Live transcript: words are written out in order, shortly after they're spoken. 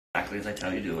exactly as I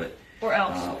tell you to do it. Or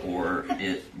else. Or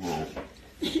it will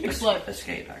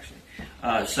escape, actually.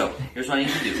 So, here's what I need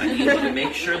you to do. I need you to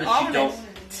make sure that you don't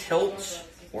tilt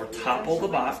or topple the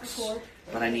box,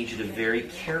 but I need you to very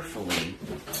carefully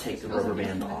take the rubber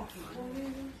band off.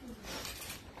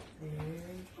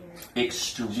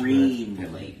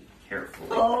 Extremely carefully.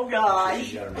 Oh,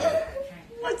 gosh.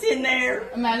 What's in there?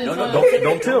 No,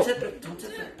 don't tilt it. Don't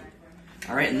tip it.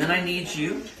 All right, and then I need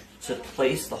you to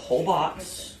place the whole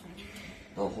box,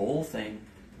 the whole thing,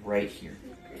 right here.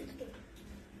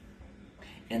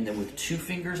 And then with 2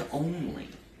 fingers only,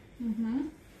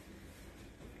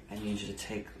 I need you to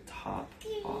take the top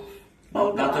off.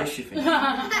 No, not those 2 fingers.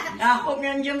 I hope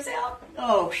none jumps out.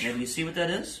 Oh, Now, do you see what that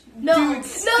is? No. Dude, No,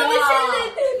 this stop. isn't.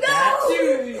 No.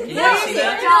 Can you see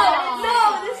that? No,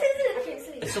 this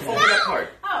isn't. It's a folded up card.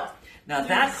 Oh. Now,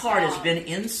 that card has been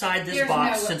inside this There's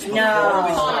box no since way. before No.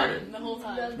 we started. The whole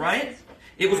time. Right?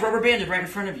 It was rubber banded right in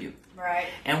front of you. right.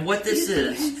 And what this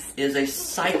is a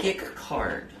psychic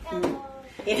card.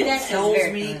 It That is tells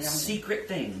very me fun. secret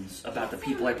things about the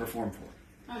people I perform for.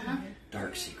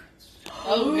 Dark secrets.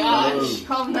 Oh gosh.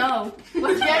 Oh no.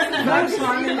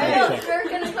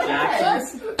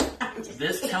 Jackson,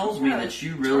 this tells me that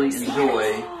you really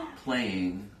enjoy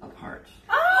playing a part.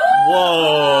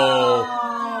 Whoa!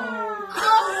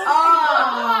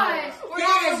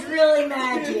 That is really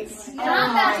magic.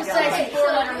 I'm about to say some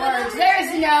 4-letter words.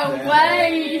 There's no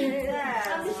way.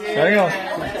 Hang on.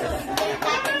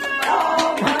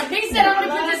 He said I'm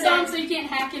gonna put this on so you can't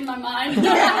hack in my mind.